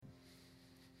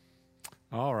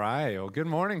All right. Well, good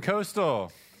morning,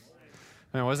 Coastal.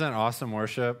 Man, wasn't that awesome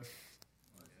worship?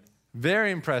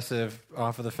 Very impressive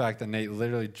off of the fact that Nate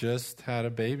literally just had a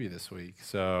baby this week.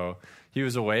 So he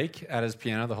was awake at his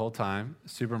piano the whole time.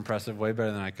 Super impressive, way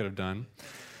better than I could have done.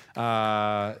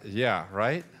 Yeah,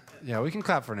 right? Yeah, we can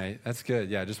clap for Nate. That's good.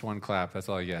 Yeah, just one clap. That's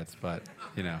all he gets, but,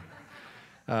 you know.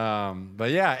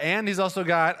 But yeah, and he's also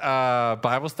got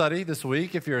Bible study this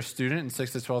week if you're a student in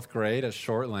 6th to 12th grade at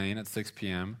Short Lane at 6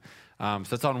 p.m.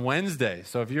 So it's on Wednesday.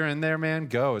 So if you're in there, man,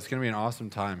 go. It's going to be an awesome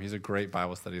time. He's a great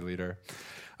Bible study leader.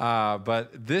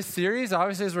 But this series,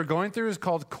 obviously, as we're going through, is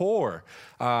called Core.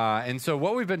 And so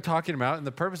what we've been talking about, and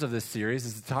the purpose of this series,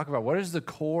 is to talk about what is the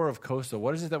core of Coastal?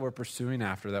 What is it that we're pursuing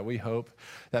after that we hope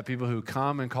that people who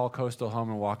come and call Coastal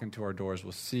home and walk into our doors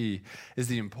will see is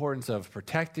the importance of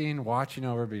protecting, watching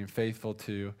over, being faithful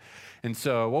to. And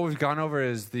so what we've gone over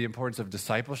is the importance of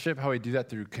discipleship, how we do that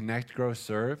through Connect, Grow,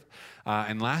 Serve.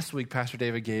 And last week, Pastor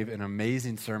David gave an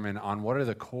amazing sermon on what are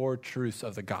the core truths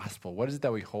of the gospel. What is it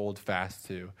that we hold fast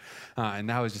to? And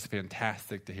that was just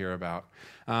fantastic to hear about.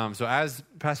 So as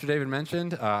Pastor David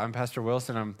mentioned, I'm Pastor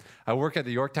Wilson. I work at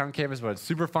the Yorktown campus, but it's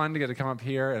super fun to get to come up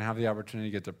here and have the opportunity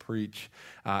to get to preach,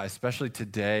 especially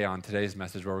today on today's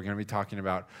message where we're going to be talking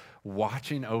about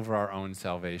watching over our own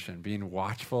salvation, being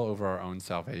watchful over our own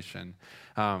salvation.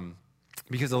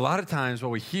 Because a lot of times what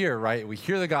we hear, right, we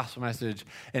hear the gospel message,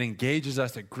 it engages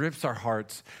us, it grips our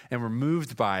hearts, and we're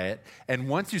moved by it. And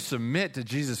once you submit to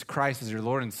Jesus Christ as your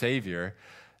Lord and Savior,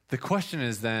 the question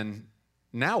is then,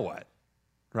 now what,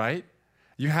 right?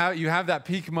 You have that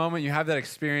peak moment, you have that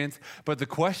experience, but the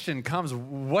question comes,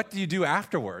 what do you do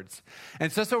afterwards?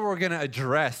 And so that's what we're going to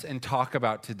address and talk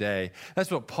about today. That's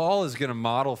what Paul is going to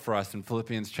model for us in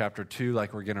Philippians chapter 2,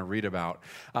 like we're going to read about.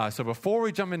 So before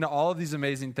we jump into all of these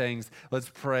amazing things,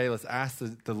 let's pray. Let's ask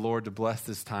the Lord to bless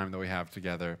this time that we have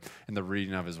together in the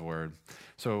reading of his word.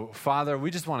 So, Father, we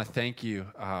just want to thank you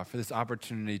for this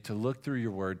opportunity to look through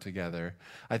your word together.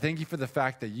 I thank you for the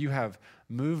fact that you have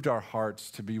moved our hearts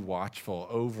to be watchful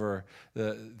over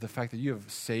the fact that you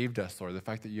have saved us, Lord, the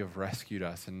fact that you have rescued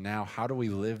us, and now how do we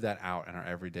live that out in our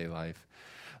everyday life?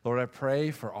 Lord, I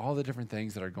pray for all the different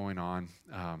things that are going on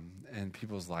in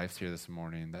people's lives here this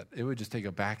morning, that it would just take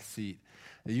a back seat,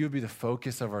 that you would be the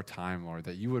focus of our time, Lord,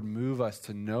 that you would move us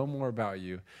to know more about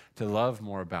you, to love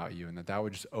more about you, and that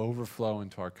would just overflow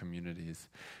into our communities.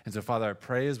 And so, Father, I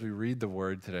pray as we read the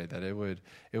word today that it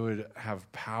would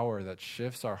have power that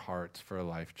shifts our hearts for a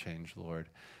life change, Lord,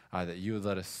 that you would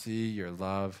let us see your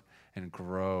love and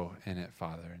grow in it,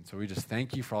 Father. And so we just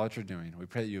thank you for all that you're doing. We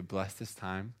pray that you would bless this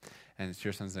time, and it's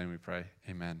your son's name we pray.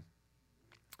 Amen.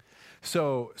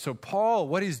 So Paul,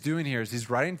 what he's doing here is he's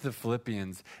writing to the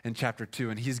Philippians in chapter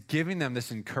 2, and he's giving them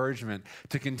this encouragement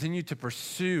to continue to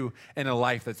pursue in a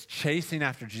life that's chasing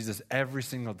after Jesus every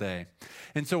single day.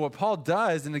 And so what Paul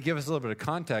does, and to give us a little bit of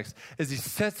context, is he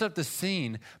sets up the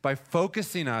scene by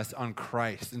focusing us on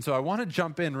Christ. And so I want to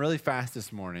jump in really fast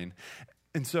this morning.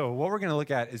 And so what we're going to look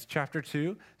at is chapter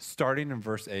 2, starting in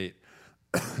verse 8.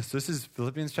 So this is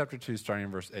Philippians chapter 2, starting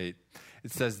in verse 8.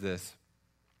 It says this: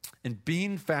 "And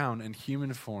being found in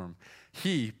human form,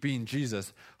 he, being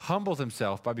Jesus, humbled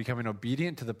himself by becoming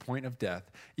obedient to the point of death,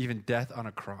 even death on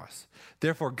a cross.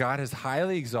 Therefore God has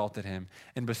highly exalted him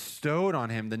and bestowed on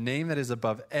him the name that is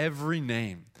above every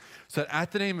name, so that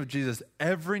at the name of Jesus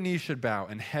every knee should bow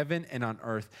in heaven and on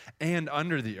earth and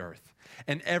under the earth,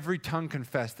 and every tongue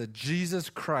confess that Jesus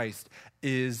Christ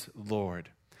is Lord,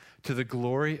 to the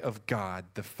glory of God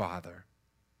the Father."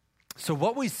 So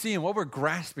what we see and what we're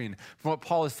grasping from what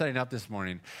Paul is setting up this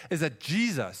morning is that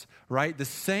Jesus, right, the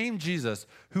same Jesus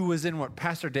who was in what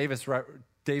Pastor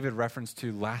David referenced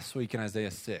to last week in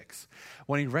Isaiah 6.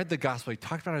 When he read the gospel, he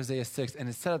talked about Isaiah 6, and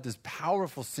it set up this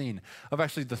powerful scene of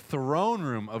actually the throne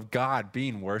room of God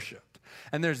being worshiped.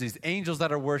 And there's these angels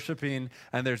that are worshiping,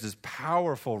 and there's this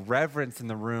powerful reverence in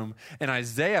the room. And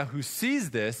Isaiah, who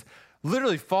sees this,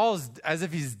 literally falls as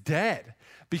if he's dead,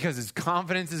 because his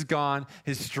confidence is gone,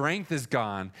 his strength is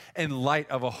gone in light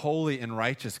of a holy and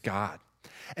righteous God.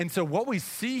 And so what we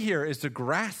see here is to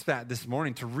grasp that this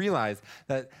morning, to realize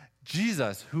that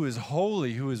Jesus, who is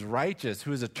holy, who is righteous,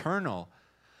 who is eternal,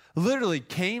 literally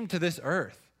came to this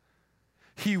earth.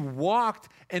 He walked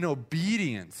in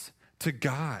obedience to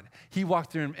God. He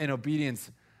walked through in obedience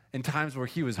in times where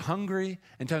he was hungry,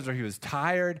 in times where he was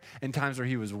tired, in times where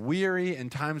he was weary, in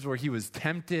times where he was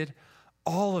tempted.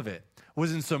 All of it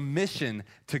was in submission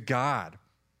to God,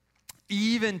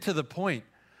 even to the point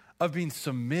of being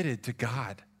submitted to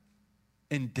God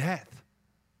in death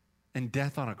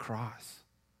on a cross.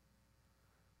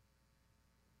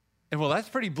 And well, that's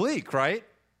pretty bleak, right?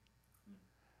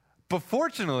 But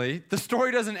fortunately, the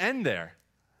story doesn't end there.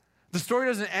 The story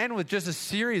doesn't end with just a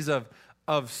series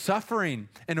of suffering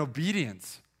and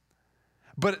obedience,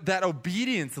 but that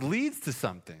obedience leads to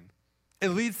something. It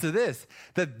leads to this,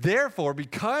 that therefore,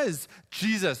 because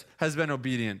Jesus has been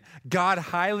obedient, God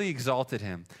highly exalted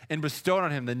him and bestowed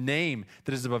on him the name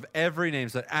that is above every name,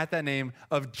 so that at that name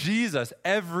of Jesus,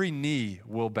 every knee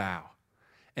will bow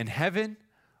in heaven,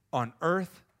 on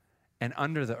earth, and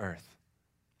under the earth.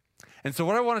 And so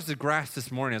what I want us to grasp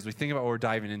this morning as we think about what we're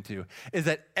diving into is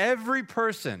that every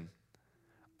person,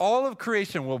 all of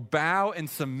creation will bow in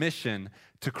submission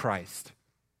to Christ.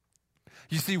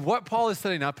 You see, what Paul is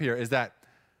setting up here is that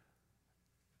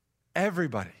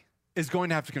everybody is going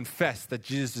to have to confess that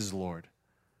Jesus is Lord.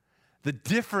 The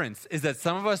difference is that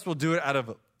some of us will do it out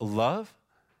of love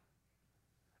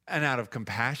and out of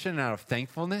compassion and out of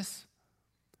thankfulness,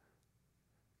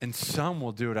 and some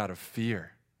will do it out of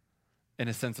fear and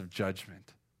a sense of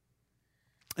judgment.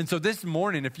 And so this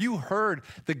morning, if you heard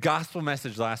the gospel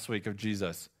message last week of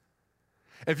Jesus,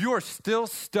 if you are still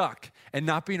stuck and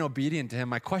not being obedient to him,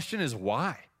 my question is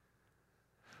why?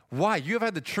 Why? You have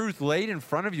had the truth laid in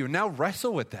front of you, and now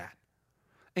wrestle with that.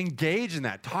 Engage in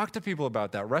that. Talk to people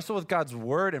about that. Wrestle with God's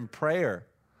word and prayer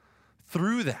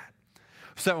through that.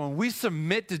 So that when we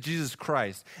submit to Jesus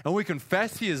Christ and we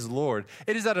confess he is Lord,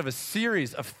 it is out of a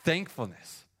series of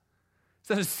thankfulness.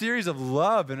 It's out of a series of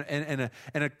love and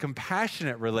a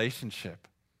compassionate relationship.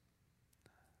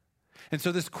 And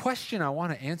so this question I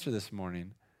want to answer this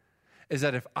morning is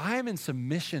that if I am in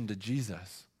submission to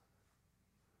Jesus,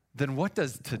 then what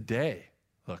does today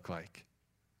look like?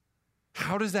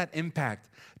 How does that impact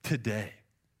today?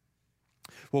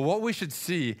 Well, what we should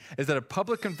see is that a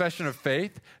public confession of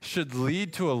faith should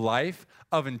lead to a life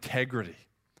of integrity.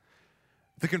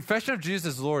 The confession of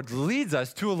Jesus as Lord leads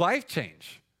us to a life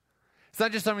change. It's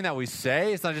not just something that we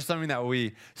say. It's not just something that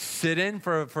we sit in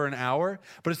for an hour,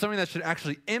 but it's something that should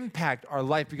actually impact our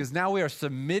life because now we are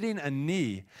submitting a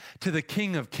knee to the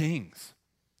King of Kings.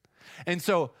 And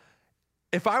so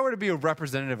if I were to be a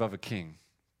representative of a king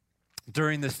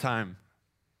during this time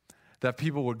that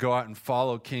people would go out and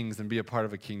follow kings and be a part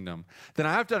of a kingdom, then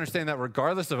I have to understand that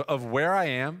regardless of where I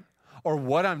am or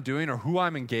what I'm doing or who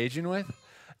I'm engaging with,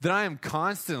 that I am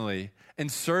constantly in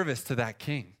service to that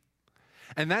king.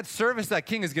 And that service, that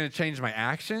king, is going to change my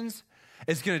actions.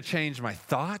 It's going to change my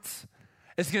thoughts.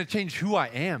 It's going to change who I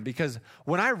am. Because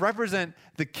when I represent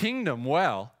the kingdom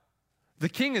well, the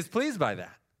king is pleased by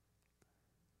that.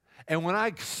 And when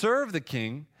I serve the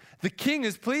king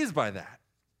is pleased by that.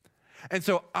 And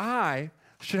so I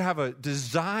should have a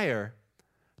desire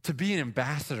to be an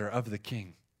ambassador of the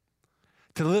king,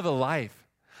 to live a life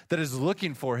that is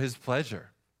looking for his pleasure.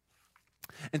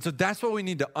 And so that's what we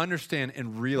need to understand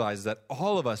and realize, that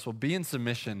all of us will be in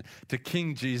submission to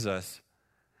King Jesus,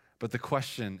 but the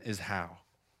question is how.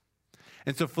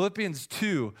 And so Philippians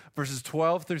 2, verses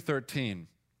 12 through 13,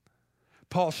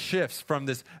 Paul shifts from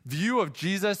this view of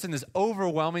Jesus and this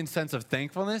overwhelming sense of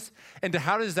thankfulness into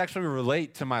how does this actually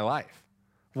relate to my life?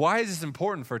 Why is this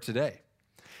important for today?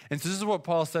 And so this is what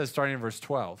Paul says starting in verse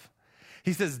 12.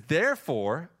 He says,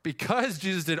 therefore, because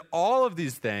Jesus did all of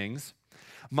these things,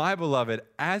 my beloved,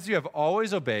 as you have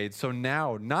always obeyed, so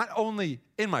now, not only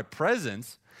in my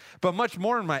presence, but much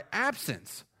more in my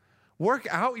absence, work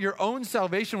out your own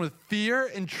salvation with fear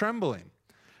and trembling.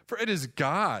 For it is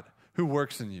God who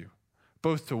works in you,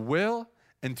 both to will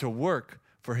and to work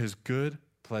for his good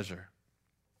pleasure.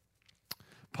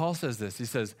 Paul says this. He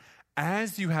says,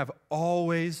 as you have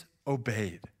always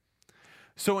obeyed.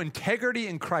 So integrity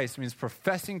in Christ means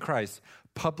professing Christ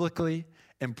publicly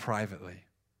and privately.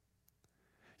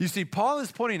 You see, Paul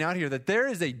is pointing out here that there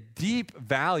is a deep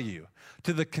value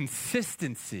to the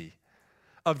consistency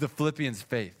of the Philippians'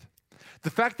 faith. The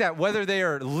fact that whether they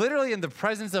are literally in the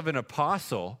presence of an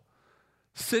apostle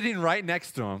sitting right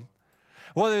next to him,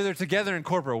 whether they're together in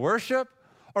corporate worship,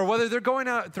 or whether they're going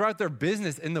out throughout their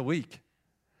business in the week,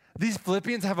 these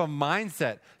Philippians have a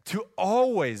mindset to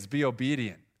always be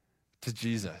obedient to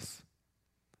Jesus.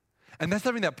 And that's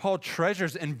something that Paul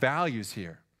treasures and values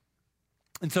here.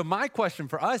 And so my question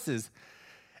for us is,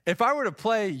 if I were to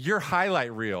play your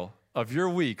highlight reel of your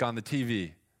week on the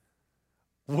TV,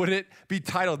 would it be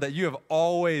titled that you have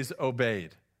always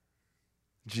obeyed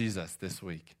Jesus this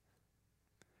week?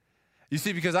 You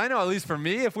see, because I know, at least for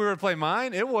me, if we were to play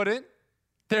mine, it wouldn't.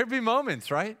 There'd be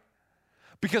moments, right?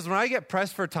 Because when I get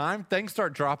pressed for time, things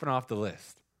start dropping off the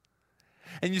list.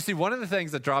 And you see, one of the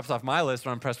things that drops off my list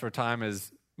when I'm pressed for time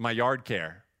is my yard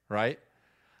care, right?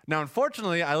 Now,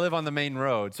 unfortunately, I live on the main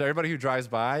road, so everybody who drives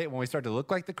by, when we start to look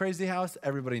like the crazy house,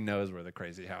 everybody knows we're the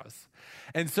crazy house.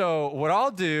 And so what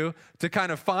I'll do to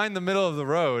kind of find the middle of the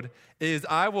road is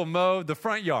I will mow the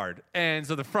front yard. And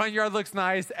so the front yard looks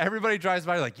nice. Everybody drives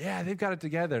by like, yeah, they've got it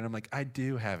together. And I'm like, I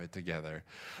do have it together.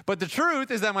 But the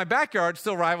truth is that my backyard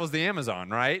still rivals the Amazon,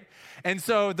 right? And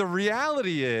so the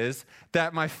reality is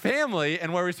that my family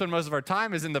and where we spend most of our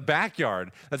time is in the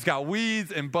backyard that's got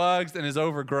weeds and bugs and is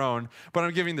overgrown. But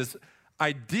I'm giving this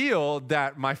ideal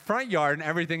that my front yard and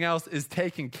everything else is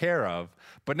taken care of.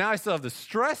 But now I still have the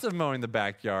stress of mowing the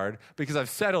backyard because I've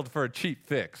settled for a cheap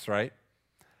fix, right?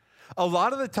 A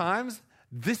lot of the times,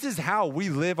 this is how we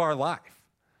live our life,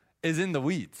 is in the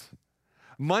weeds.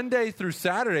 Monday through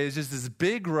Saturday is just this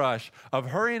big rush of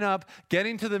hurrying up,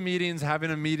 getting to the meetings,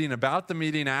 having a meeting about the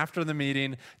meeting, after the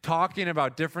meeting, talking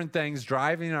about different things,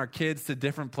 driving our kids to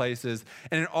different places,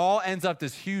 and it all ends up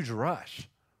this huge rush.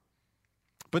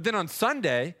 But then on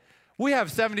Sunday, we have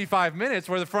 75 minutes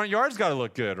where the front yard's got to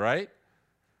look good, right?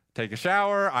 Take a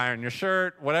shower, iron your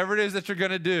shirt, whatever it is that you're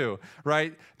going to do,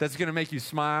 right? That's going to make you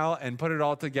smile and put it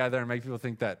all together and make people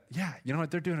think that, yeah, you know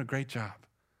what? They're doing a great job.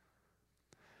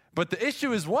 But the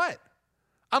issue is what?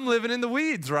 I'm living in the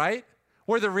weeds, right?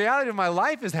 Where the reality of my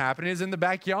life is happening is in the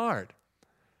backyard.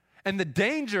 And the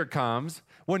danger comes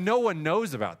when no one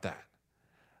knows about that.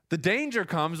 The danger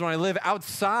comes when I live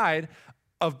outside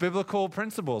of biblical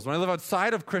principles, when I live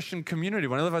outside of Christian community,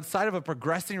 when I live outside of a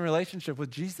progressing relationship with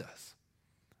Jesus.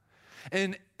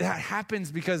 And that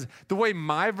happens because the way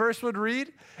my verse would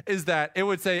read is that it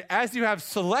would say, as you have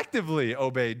selectively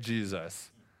obeyed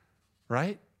Jesus,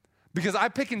 right? Because I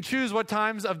pick and choose what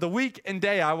times of the week and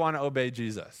day I want to obey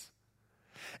Jesus.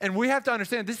 And we have to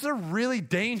understand this is a really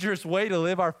dangerous way to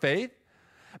live our faith,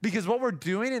 because what we're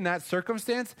doing in that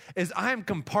circumstance is I'm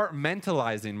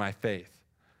compartmentalizing my faith.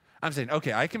 I'm saying,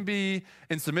 okay, I can be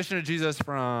in submission to Jesus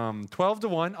from 12 to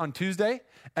 1 on Tuesday,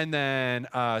 and then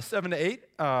 7 to 8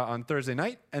 on Thursday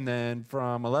night, and then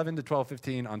from 11 to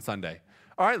 12:15 on Sunday.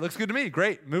 All right, looks good to me.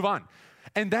 Great, move on.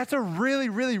 And that's a really,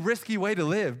 really risky way to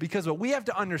live, because what we have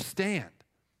to understand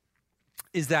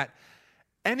is that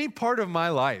any part of my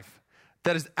life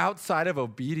that is outside of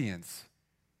obedience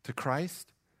to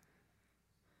Christ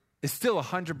is still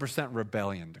 100%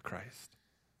 rebellion to Christ.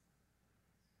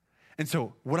 And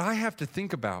so what I have to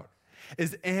think about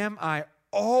is, am I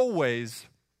always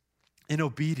in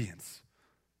obedience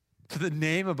to the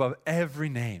name above every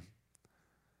name?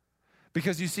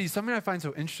 Because you see, something I find so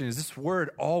interesting is this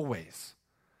word always.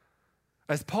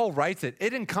 As Paul writes it,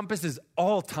 it encompasses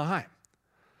all time.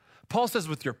 Paul says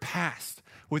with your past,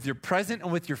 with your present,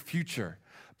 and with your future,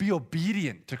 be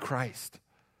obedient to Christ.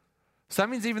 So that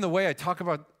means even the way I talk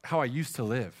about how I used to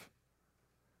live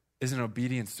is in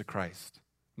obedience to Christ.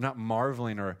 I'm not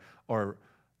marveling or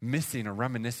missing or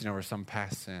reminiscing over some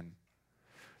past sin.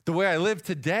 The way I live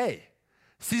today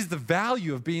sees the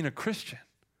value of being a Christian.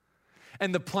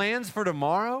 And the plans for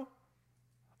tomorrow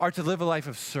are to live a life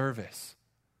of service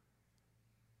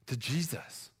to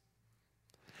Jesus.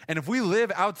 And if we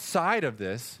live outside of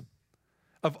this,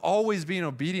 of always being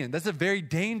obedient, that's a very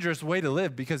dangerous way to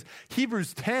live, because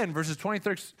Hebrews 10, verses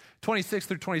 26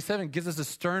 through 27 gives us a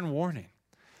stern warning.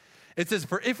 It says,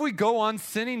 for if we go on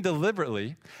sinning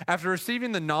deliberately after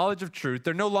receiving the knowledge of truth,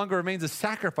 there no longer remains a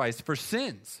sacrifice for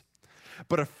sins,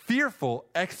 but a fearful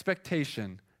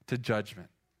expectation to judgment.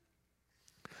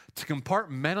 To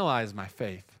compartmentalize my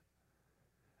faith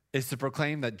is to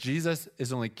proclaim that Jesus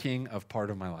is only king of part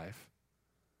of my life,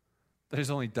 that he's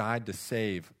only died to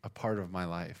save a part of my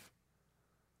life.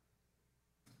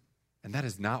 And that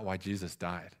is not why Jesus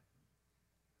died.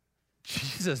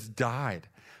 Jesus died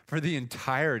for the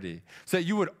entirety, so that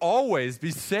you would always be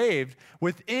saved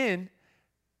within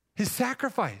his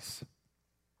sacrifice.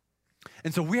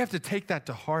 And so we have to take that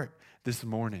to heart this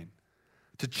morning,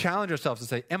 to challenge ourselves to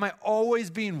say, am I always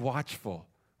being watchful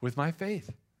with my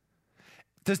faith?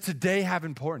 Does today have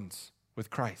importance with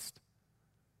Christ?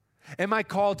 Am I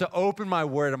called to open my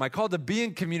word? Am I called to be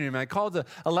in community? Am I called to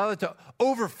allow it to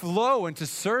overflow into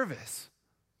service?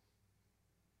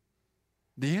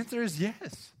 The answer is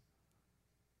yes.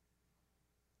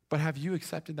 But have you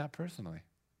accepted that personally?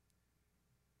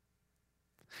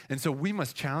 And so we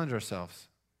must challenge ourselves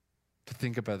to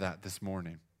think about that this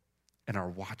morning and our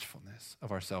watchfulness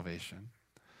of our salvation.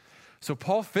 So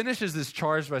Paul finishes this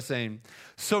charge by saying,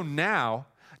 so now,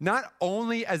 not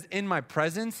only as in my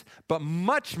presence, but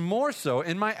much more so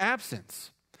in my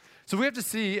absence. So we have to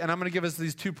see, and I'm going to give us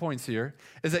these 2 points here,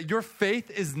 is that your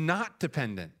faith is not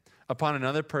dependent upon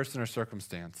another person or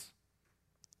circumstance.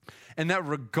 And that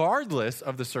regardless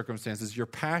of the circumstances, your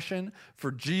passion for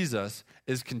Jesus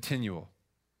is continual.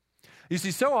 You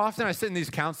see, so often I sit in these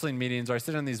counseling meetings or I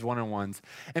sit in these one-on-ones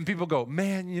and people go,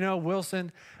 man,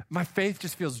 Wilson, my faith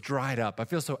just feels dried up. I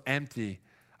feel so empty.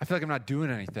 I feel like I'm not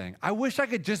doing anything. I wish I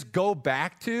could just go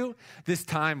back to this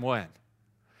time when.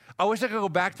 I wish I could go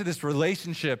back to this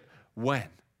relationship when.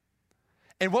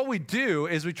 And what we do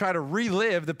is we try to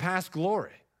relive the past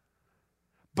glory.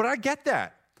 But I get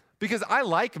that because I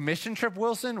like Mission Trip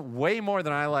Wilson way more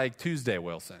than I like Tuesday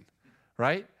Wilson,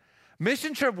 right?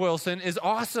 Mission Trip Wilson is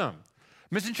awesome.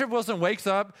 Mission Trip Wilson wakes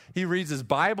up, he reads his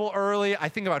Bible early. I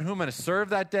think about who I'm going to serve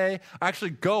that day. I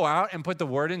actually go out and put the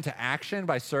word into action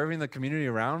by serving the community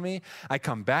around me. I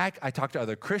come back, I talk to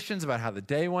other Christians about how the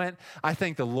day went. I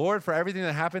thank the Lord for everything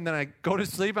that happened. Then I go to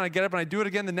sleep and I get up and I do it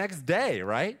again the next day,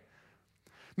 right?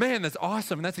 Man, that's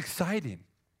awesome and that's exciting.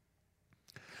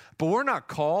 But we're not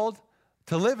called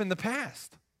to live in the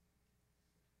past.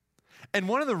 And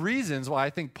one of the reasons why I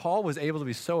think Paul was able to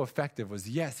be so effective was,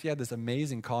 yes, he had this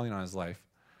amazing calling on his life.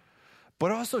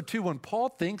 But also, too, when Paul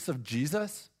thinks of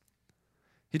Jesus,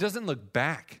 he doesn't look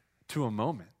back to a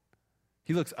moment.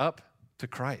 He looks up to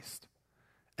Christ.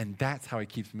 And that's how he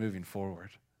keeps moving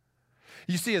forward.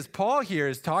 You see, as Paul here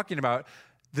is talking about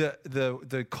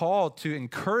the call to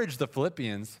encourage the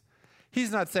Philippians,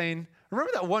 he's not saying,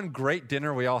 remember that one great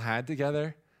dinner we all had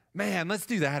together? Man, let's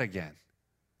do that again.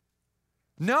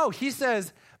 No, he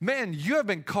says, man, you have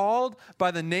been called by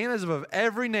the name that is above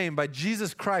every name, by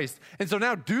Jesus Christ. And so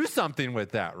now do something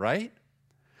with that, right?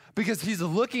 Because he's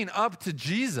looking up to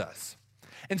Jesus.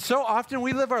 And so often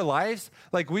we live our lives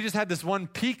like we just had this one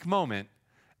peak moment,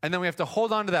 and then we have to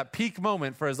hold on to that peak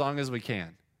moment for as long as we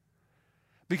can.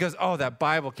 Because, oh, that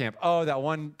Bible camp, oh, that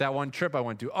one trip I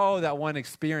went to, oh, that one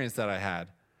experience that I had.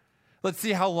 Let's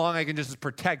see how long I can just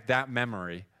protect that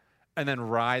memory and then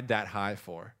ride that high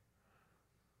for.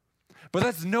 But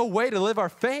that's no way to live our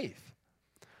faith.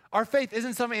 Our faith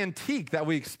isn't some antique that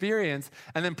we experience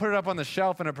and then put it up on the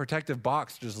shelf in a protective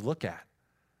box to just look at.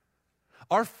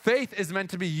 Our faith is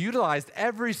meant to be utilized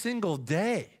every single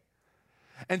day.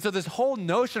 And so this whole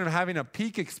notion of having a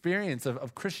peak experience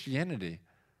of Christianity,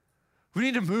 we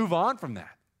need to move on from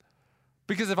that.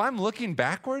 Because if I'm looking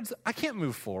backwards, I can't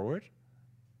move forward.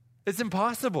 It's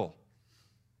impossible.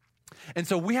 And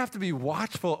so we have to be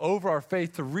watchful over our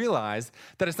faith to realize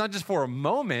that it's not just for a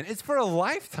moment, it's for a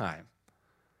lifetime.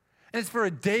 And it's for a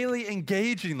daily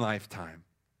engaging lifetime.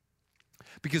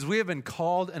 Because we have been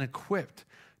called and equipped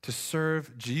to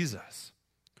serve Jesus.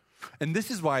 And this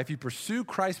is why if you pursue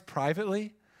Christ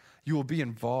privately, you will be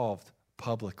involved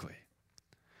publicly.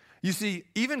 You see,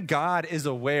 even God is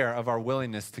aware of our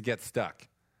willingness to get stuck.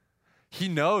 He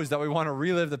knows that we want to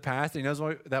relive the past. And he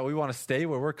knows that we want to stay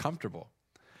where we're comfortable.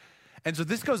 And so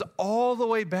this goes all the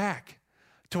way back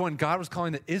to when God was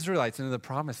calling the Israelites into the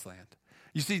promised land.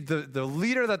 You see, the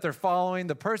leader that they're following,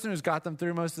 the person who's got them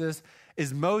through most of this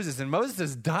is Moses. And Moses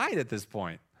has died at this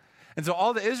point. And so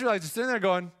all the Israelites are sitting there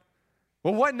going,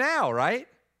 well, what now, right?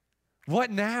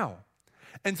 What now?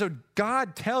 And so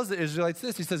God tells the Israelites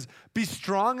this. He says, be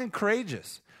strong and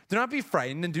courageous. Do not be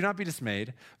frightened and do not be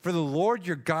dismayed, for the Lord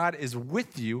your God is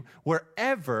with you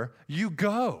wherever you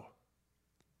go.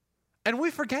 And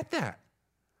we forget that.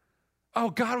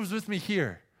 Oh, God was with me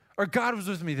here, or God was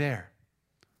with me there.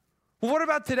 Well, what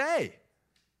about today?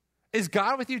 Is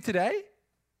God with you today?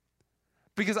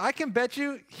 Because I can bet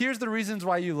you, here's the reasons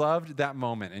why you loved that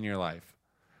moment in your life.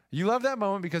 You loved that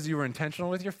moment because you were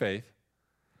intentional with your faith.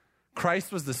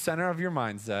 Christ was the center of your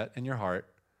mindset and your heart.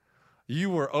 You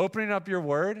were opening up your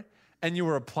word, and you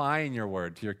were applying your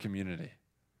word to your community.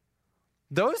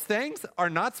 Those things are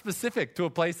not specific to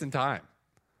a place and time.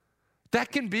 That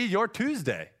can be your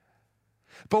Tuesday.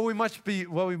 But we must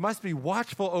be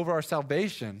watchful over our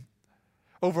salvation,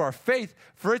 over our faith,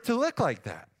 for it to look like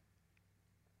that.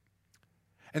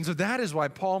 And so that is why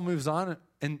Paul moves on,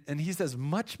 and he says,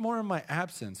 much more in my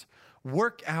absence,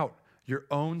 work out your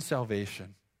own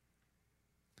salvation.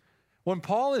 When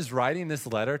Paul is writing this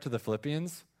letter to the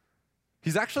Philippians,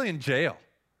 he's actually in jail.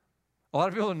 A lot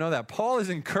of people don't know that. Paul is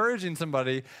encouraging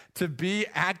somebody to be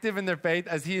active in their faith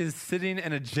as he is sitting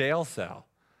in a jail cell.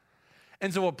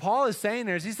 And so what Paul is saying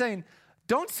there is he's saying,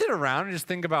 don't sit around and just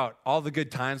think about all the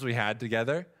good times we had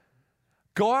together.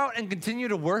 Go out and continue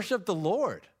to worship the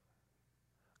Lord.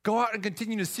 Go out and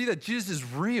continue to see that Jesus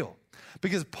is real.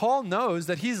 Because Paul knows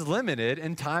that he's limited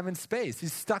in time and space.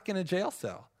 He's stuck in a jail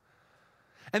cell.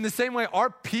 And the same way, our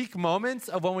peak moments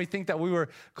of when we think that we were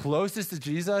closest to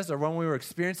Jesus or when we were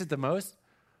experiencing it the most,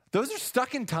 those are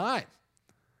stuck in time.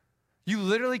 You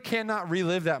literally cannot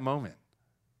relive that moment.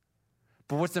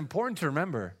 But what's important to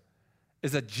remember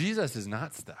is that Jesus is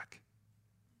not stuck.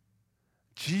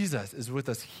 Jesus is with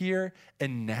us here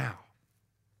and now.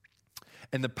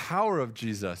 And the power of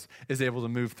Jesus is able to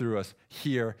move through us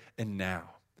here and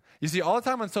now. You see, all the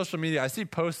time on social media, I see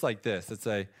posts like this that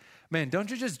say, man,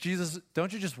 don't you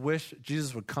just wish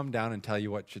Jesus would come down and tell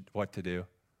you what to do?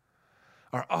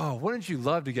 Or, oh, wouldn't you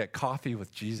love to get coffee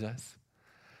with Jesus?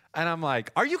 And I'm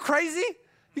like, are you crazy?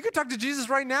 You can talk to Jesus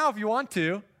right now if you want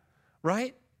to,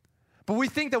 right? But we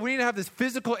think that we need to have this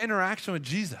physical interaction with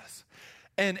Jesus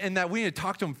and that we need to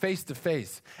talk to him face to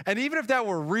face. And even if that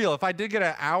were real, if I did get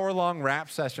an hour-long rap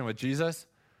session with Jesus,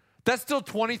 that's still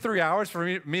 23 hours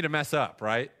for me to mess up,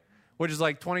 right? Which is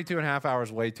like 22 and a half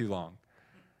hours way too long.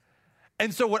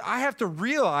 And so what I have to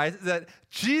realize is that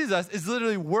Jesus is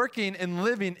literally working and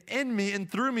living in me and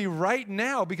through me right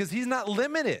now because he's not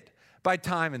limited by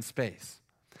time and space.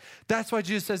 That's why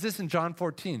Jesus says this in John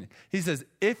 14. He says,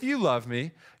 if you love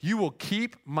me, you will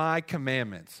keep my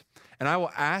commandments. And I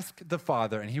will ask the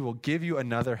Father, and he will give you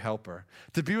another helper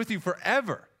to be with you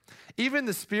forever. Even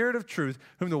the Spirit of truth,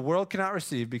 whom the world cannot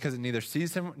receive because it neither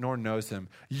sees him nor knows him.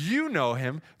 You know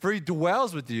him, for he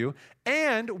dwells with you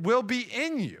and will be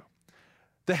in you.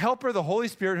 The helper, the Holy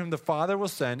Spirit, whom the Father will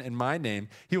send in my name,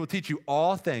 he will teach you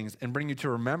all things and bring you to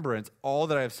remembrance all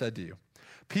that I have said to you.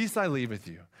 Peace I leave with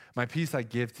you. My peace I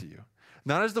give to you.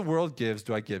 Not as the world gives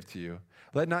do I give to you.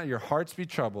 Let not your hearts be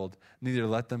troubled, neither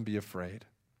let them be afraid.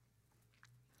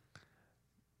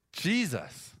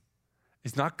 Jesus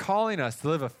is not calling us to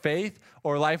live a faith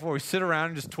or a life where we sit around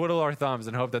and just twiddle our thumbs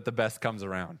and hope that the best comes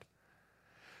around.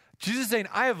 Jesus is saying,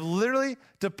 I have literally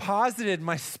deposited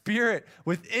my Spirit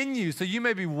within you so you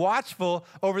may be watchful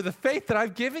over the faith that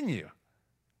I've given you.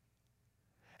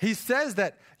 He says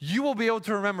that you will be able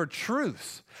to remember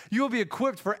truths. You will be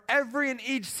equipped for every and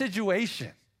each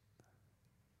situation.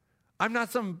 I'm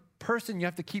not some person you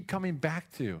have to keep coming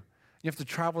back to. You have to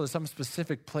travel to some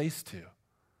specific place to.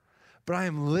 But I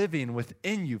am living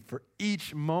within you for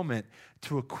each moment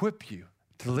to equip you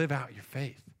to live out your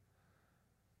faith.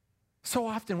 So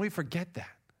often we forget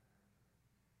that.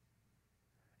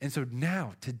 And so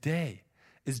now, today,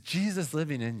 is Jesus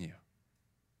living in you?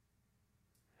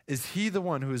 Is he the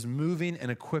one who is moving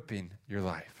and equipping your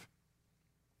life?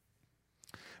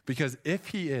 Because if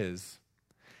he is,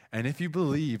 and if you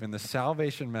believe in the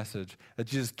salvation message that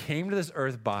Jesus came to this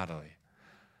earth bodily,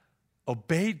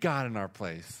 obeyed God in our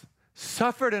place,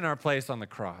 suffered in our place on the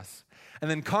cross, and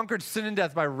then conquered sin and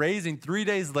death by raising 3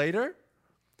 days later,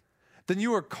 then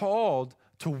you are called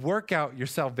to work out your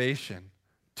salvation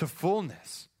to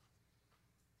fullness.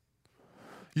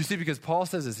 You see, because Paul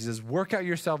says this, he says, work out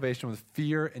your salvation with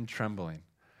fear and trembling.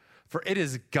 For it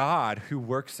is God who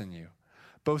works in you,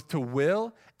 both to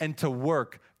will and to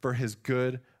work for his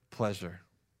good pleasure.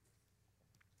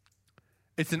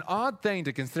 It's an odd thing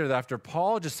to consider that after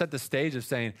Paul just set the stage of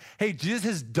saying, hey, Jesus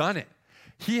has done it.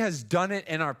 He has done it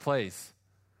in our place.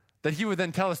 That he would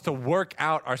then tell us to work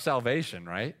out our salvation,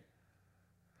 right?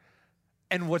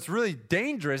 And what's really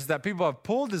dangerous is that people have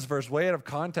pulled this verse way out of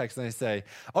context and they say,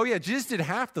 oh yeah, Jesus did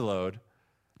half the load.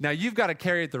 Now you've got to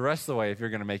carry it the rest of the way if you're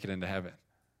going to make it into heaven.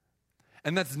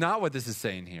 And that's not what this is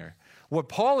saying here. What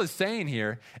Paul is saying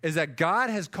here is that God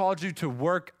has called you to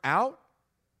work out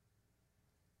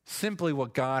simply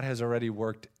what God has already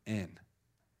worked in.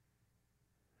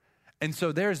 And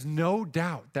so there's no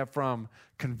doubt that from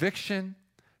conviction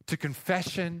to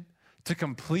confession to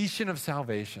completion of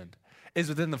salvation is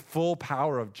within the full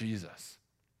power of Jesus.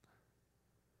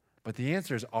 But the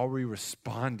answer is, are we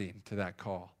responding to that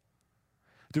call?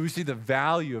 Do we see the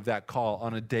value of that call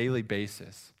on a daily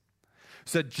basis?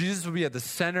 So that Jesus will be at the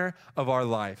center of our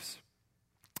lives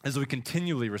as we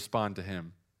continually respond to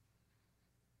him.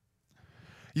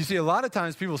 You see, a lot of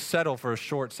times people settle for a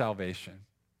short salvation.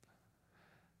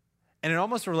 And it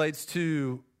almost relates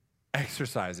to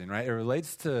exercising, right? It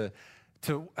relates to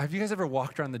have you guys ever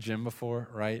walked around the gym before,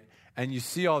 right? And you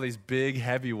see all these big,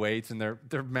 heavy weights, and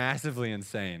they're massively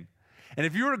insane. And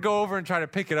if you were to go over and try to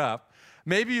pick it up,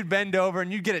 maybe you'd bend over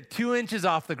and you'd get it 2 inches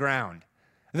off the ground.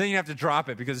 And then you have to drop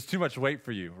it because it's too much weight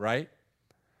for you, right?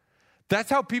 That's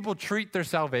how people treat their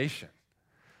salvation.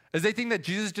 Is they think that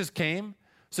Jesus just came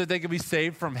so that they could be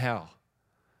saved from hell.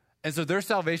 And so their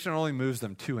salvation only moves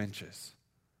them 2 inches.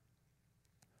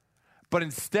 But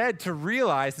instead to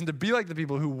realize and to be like the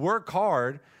people who work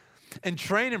hard and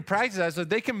train and practice that so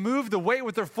they can move the weight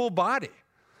with their full body.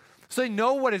 So they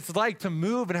know what it's like to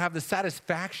move and have the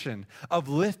satisfaction of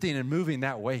lifting and moving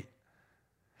that weight.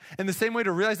 In the same way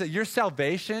to realize that your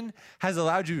salvation has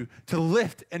allowed you to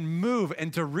lift and move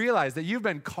and to realize that you've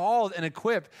been called and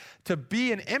equipped to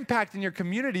be an impact in your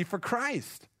community for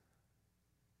Christ.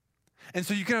 And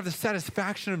so you can have the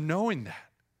satisfaction of knowing that.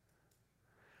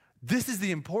 This is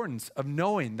the importance of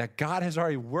knowing that God has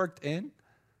already worked in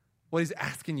what he's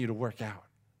asking you to work out.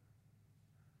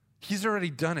 He's already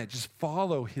done it. Just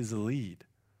follow his lead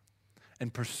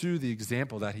and pursue the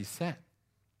example that he set.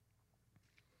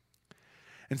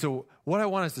 And so what I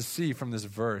want us to see from this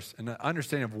verse and the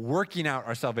understanding of working out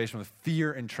our salvation with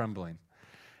fear and trembling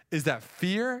is that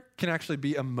fear can actually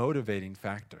be a motivating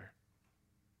factor.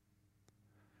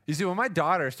 You see, when my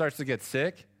daughter starts to get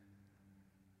sick,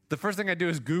 the first thing I do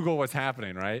is Google what's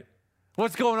happening, right?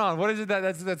 What's going on? What is it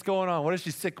that's going on? What is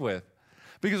she sick with?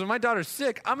 Because when my daughter's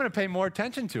sick, I'm going to pay more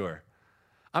attention to her.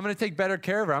 I'm going to take better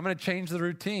care of her. I'm going to change the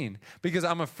routine because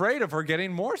I'm afraid of her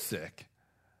getting more sick.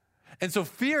 And so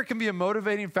fear can be a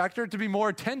motivating factor to be more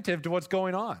attentive to what's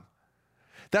going on.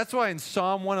 That's why in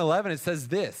Psalm 111 it says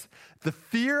this, the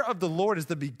fear of the Lord is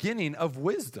the beginning of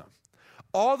wisdom.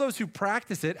 All those who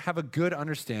practice it have a good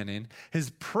understanding.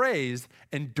 His praise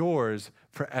endures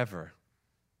forever.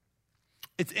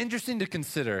 It's interesting to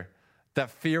consider that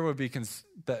fear would be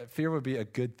a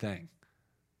good thing.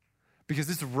 Because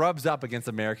this rubs up against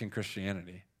American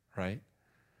Christianity, right?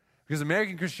 Because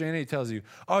American Christianity tells you,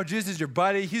 oh, Jesus is your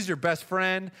buddy, he's your best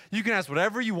friend, you can ask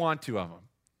whatever you want to of him.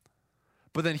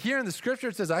 But then here in the scripture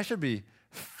it says, I should be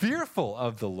fearful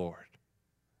of the Lord.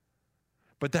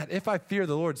 But that if I fear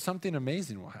the Lord, something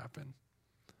amazing will happen.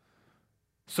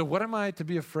 So what am I to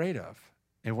be afraid of?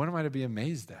 And what am I to be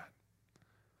amazed at?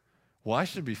 Well, I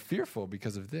should be fearful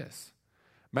because of this.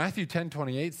 Matthew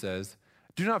 10:28 says,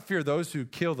 do not fear those who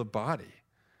kill the body,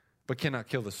 but cannot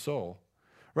kill the soul.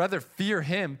 Rather, fear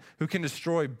him who can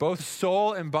destroy both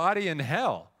soul and body in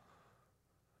hell.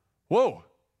 Whoa,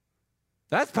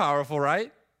 that's powerful,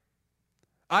 right?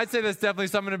 I'd say that's definitely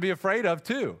something to be afraid of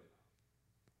too.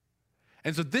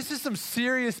 And so this is some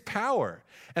serious power.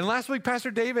 And last week,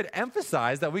 Pastor David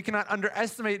emphasized that we cannot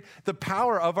underestimate the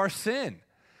power of our sin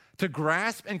to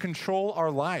grasp and control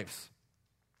our lives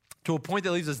to a point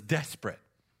that leaves us desperate.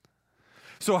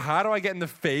 So how do I get in the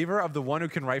favor of the one who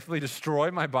can rightfully destroy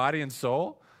my body and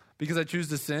soul because I choose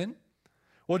to sin?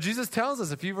 Well, Jesus tells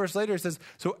us a few verses later, he says,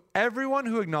 so everyone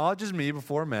who acknowledges me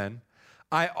before men,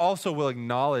 I also will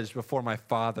acknowledge before my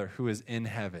Father who is in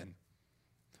heaven.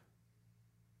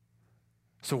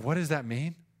 So what does that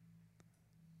mean?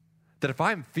 That if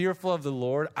I'm fearful of the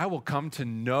Lord, I will come to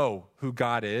know who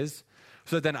God is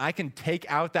so that then I can take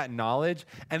out that knowledge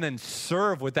and then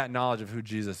serve with that knowledge of who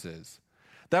Jesus is.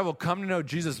 That I will come to know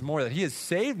Jesus more, that he has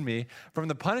saved me from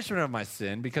the punishment of my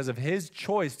sin because of his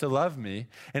choice to love me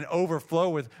and overflow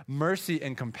with mercy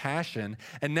and compassion.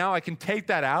 And now I can take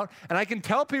that out and I can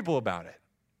tell people about it.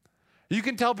 You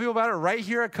can tell people about it right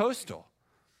here at Coastal.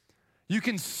 You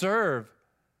can serve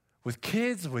with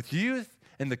kids, with youth,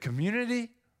 in the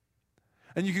community,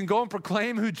 and you can go and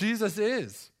proclaim who Jesus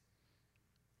is.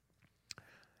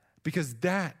 Because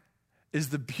that is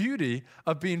the beauty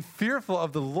of being fearful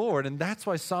of the Lord, and that's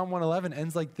why Psalm 111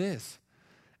 ends like this.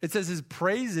 It says his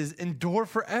praises endure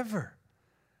forever.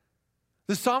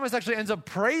 The psalmist actually ends up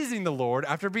praising the Lord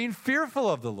after being fearful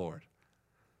of the Lord.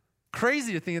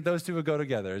 Crazy to think that those two would go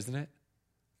together, isn't it?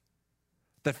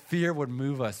 That fear would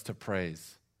move us to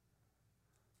praise.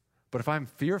 But if I'm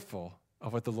fearful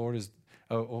of what the Lord is,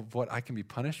 of what I can be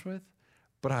punished with,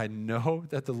 but I know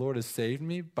that the Lord has saved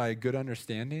me by a good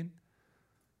understanding,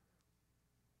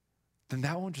 then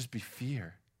that won't just be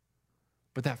fear,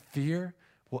 but that fear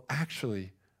will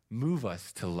actually move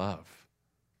us to love.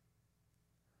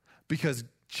 Because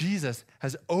Jesus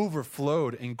has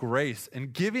overflowed in grace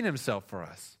and giving himself for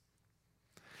us.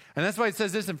 And that's why it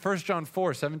says this in 1 John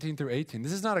 4, 17 through 18.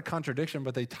 This is not a contradiction,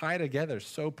 but they tie together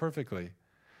so perfectly.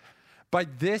 By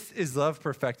this is love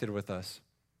perfected with us,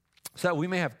 so that we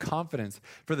may have confidence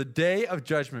for the day of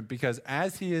judgment, because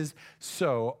as he is,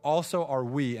 so also are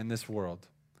we in this world.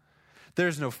 There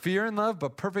is no fear in love,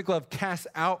 but perfect love casts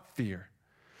out fear.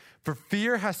 For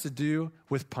fear has to do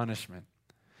with punishment.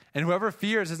 And whoever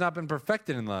fears has not been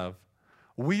perfected in love.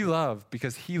 We love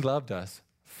because he loved us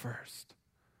first.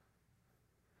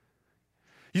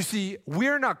 You see,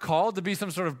 we're not called to be some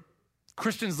sort of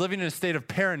Christians living in a state of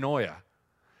paranoia.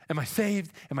 Am I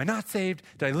saved? Am I not saved?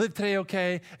 Did I live today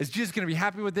okay? Is Jesus going to be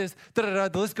happy with this? The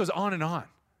list goes on and on.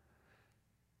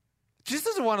 Jesus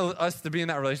doesn't want us to be in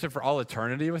that relationship for all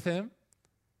eternity with him.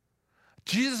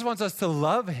 Jesus wants us to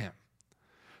love him.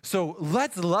 So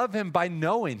let's love him by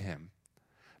knowing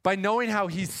how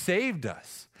he saved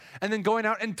us, and then going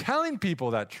out and telling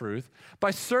people that truth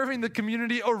by serving the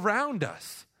community around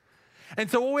us. And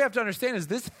so what we have to understand is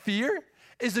this fear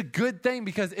is a good thing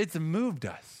because it's moved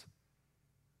us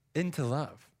into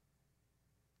love,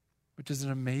 which is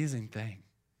an amazing thing.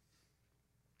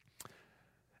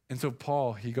 And so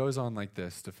Paul, he goes on like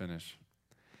this to finish.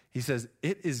 He says,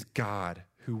 it is God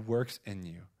who works in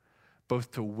you,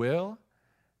 both to will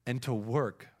and to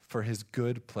work for his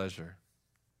good pleasure.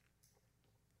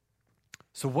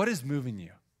 So what is moving you?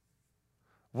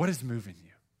 What is moving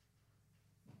you?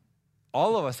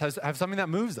 All of us have something that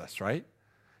moves us, right?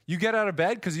 You get out of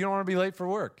bed because you don't want to be late for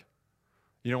work.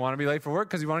 You don't want to be late for work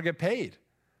because you want to get paid.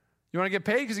 You want to get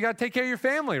paid because you got to take care of your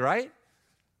family, right?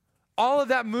 All of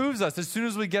that moves us as soon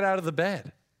as we get out of the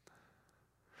bed.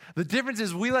 The difference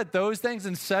is we let those things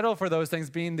and settle for those things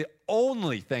being the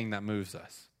only thing that moves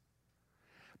us.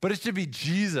 But it should be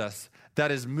Jesus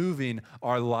that is moving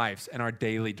our lives and our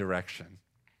daily direction.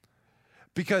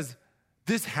 Because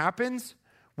this happens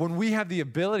when we have the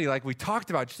ability, like we talked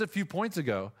about just a few points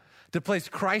ago, to place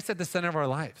Christ at the center of our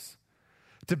lives,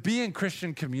 to be in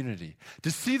Christian community,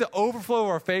 to see the overflow of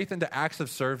our faith into acts of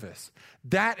service.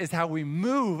 That is how we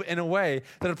move in a way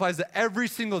that applies to every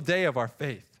single day of our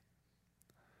faith.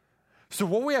 So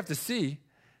what we have to see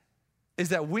is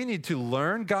that we need to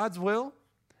learn God's will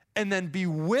and then be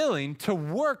willing to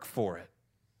work for it.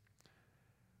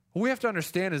 What we have to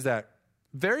understand is that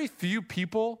very few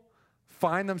people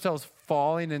find themselves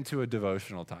falling into a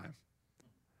devotional time.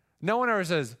 No one ever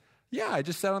says, yeah, I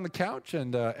just sat on the couch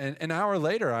and an hour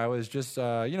later I was just,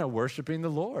 worshiping the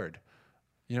Lord,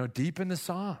 deep in the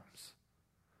Psalms.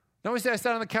 No one say I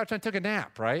sat on the couch and I took a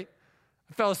nap, right?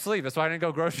 I fell asleep. That's why I didn't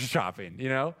go grocery shopping,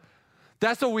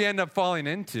 That's what we end up falling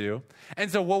into. And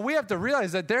so what we have to realize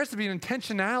is that there has to be an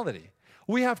intentionality.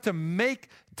 We have to make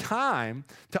time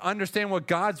to understand what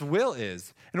God's will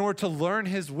is in order to learn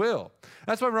his will.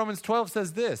 That's why Romans 12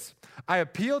 says this: I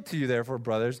appeal to you, therefore,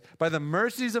 brothers, by the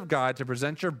mercies of God, to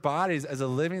present your bodies as a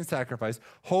living sacrifice,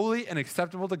 holy and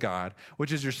acceptable to God,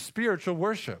 which is your spiritual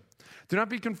worship. Do not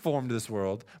be conformed to this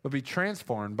world, but be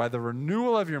transformed by the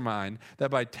renewal of your mind,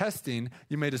 that by testing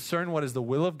you may discern what is the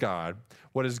will of God,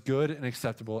 what is good and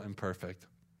acceptable and perfect.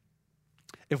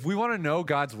 If we want to know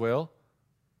God's will,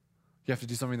 you have to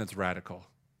do something that's radical,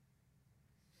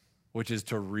 which is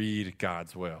to read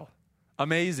God's will.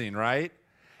 Amazing, right?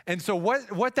 And so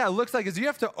what that looks like is you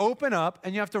have to open up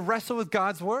and you have to wrestle with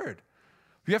God's word.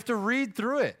 You have to read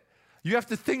through it. You have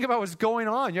to think about what's going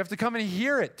on. You have to come and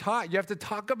hear it taught. You have to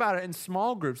talk about it in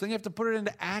small groups. Then you have to put it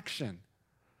into action.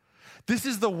 This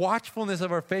is the watchfulness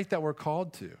of our faith that we're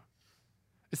called to.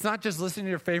 It's not just listening to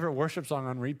your favorite worship song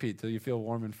on repeat till you feel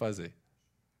warm and fuzzy.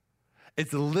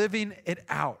 It's living it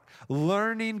out,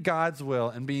 learning God's will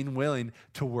and being willing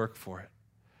to work for it.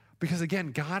 Because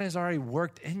again, God has already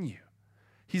worked in you.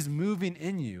 He's moving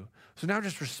in you. So now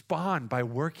just respond by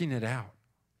working it out.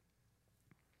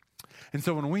 And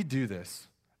so when we do this,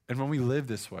 and when we live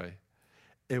this way,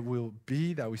 it will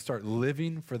be that we start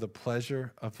living for the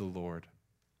pleasure of the Lord.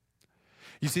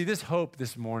 You see, this hope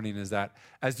this morning is that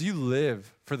as you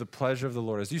live for the pleasure of the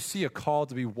Lord, as you see a call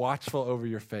to be watchful over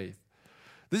your faith,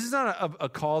 this is not a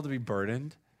call to be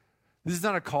burdened. This is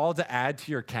not a call to add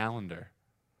to your calendar.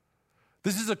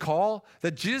 This is a call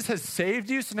that Jesus has saved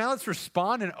you, so now let's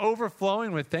respond in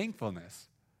overflowing with thankfulness.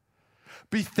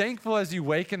 Be thankful as you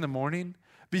wake in the morning.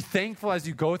 Be thankful as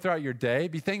you go throughout your day.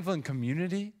 Be thankful in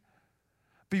community.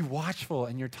 Be watchful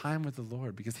in your time with the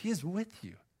Lord because he is with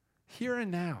you here and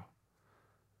now.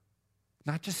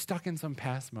 Not just stuck in some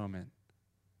past moment.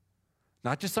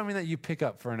 Not just something that you pick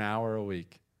up for an hour a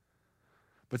week,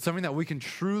 but something that we can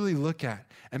truly look at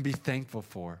and be thankful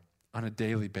for on a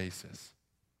daily basis.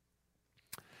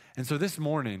 And so this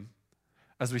morning,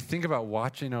 as we think about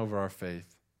watching over our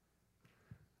faith,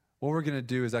 what we're going to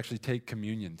do is actually take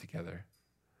communion together.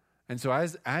 And so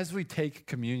as we take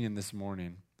communion this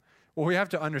morning, what we have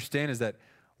to understand is that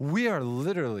we are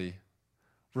literally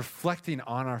reflecting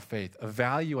on our faith,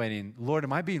 evaluating, Lord,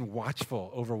 am I being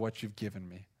watchful over what you've given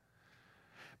me?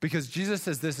 Because Jesus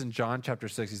says this in John chapter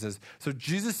 6. He says, so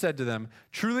Jesus said to them,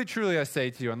 truly, truly, I say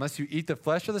to you, unless you eat the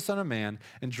flesh of the Son of Man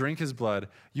and drink his blood,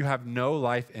 you have no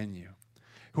life in you.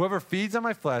 Whoever feeds on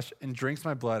my flesh and drinks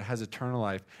my blood has eternal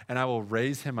life, and I will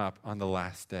raise him up on the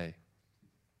last day.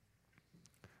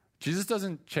 Jesus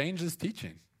doesn't change his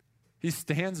teaching. He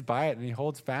stands by it and he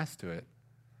holds fast to it.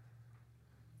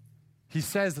 He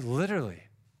says, literally,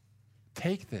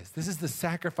 take this. This is the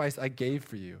sacrifice I gave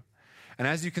for you. And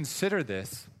as you consider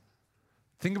this,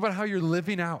 think about how you're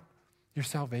living out your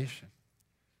salvation.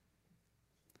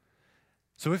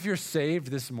 So if you're saved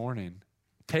this morning,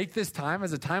 take this time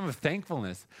as a time of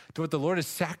thankfulness to what the Lord has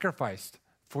sacrificed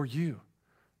for you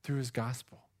through his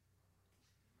gospel.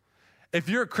 If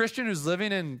you're a Christian who's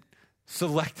living in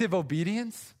selective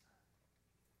obedience,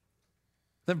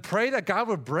 then pray that God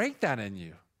would break that in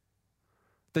you,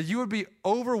 that you would be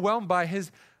overwhelmed by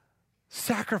his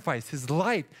sacrifice, his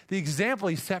life, the example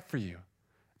he set for you,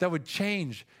 that would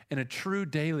change in a true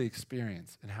daily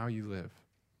experience in how you live.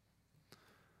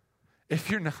 If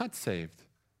you're not saved,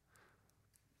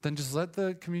 then just let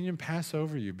the communion pass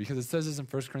over you, because it says this in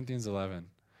 1 Corinthians 11.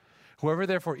 Whoever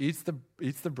therefore eats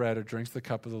the bread or drinks the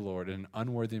cup of the Lord in an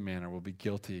unworthy manner will be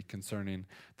guilty concerning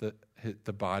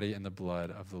the body and the blood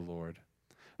of the Lord.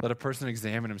 Let a person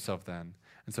examine himself then,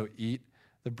 and so eat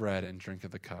the bread and drink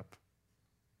of the cup.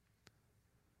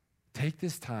 Take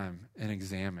this time and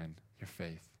examine your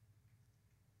faith.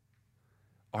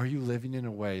 Are you living in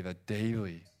a way that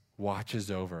daily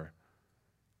watches over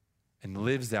and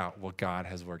lives out what God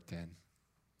has worked in?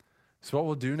 So what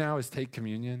we'll do now is take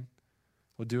communion.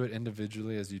 We'll do it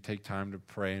individually as you take time to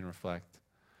pray and reflect.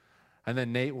 And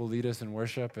then Nate will lead us in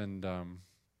worship, and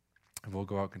we'll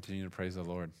go out and continue to praise the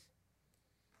Lord.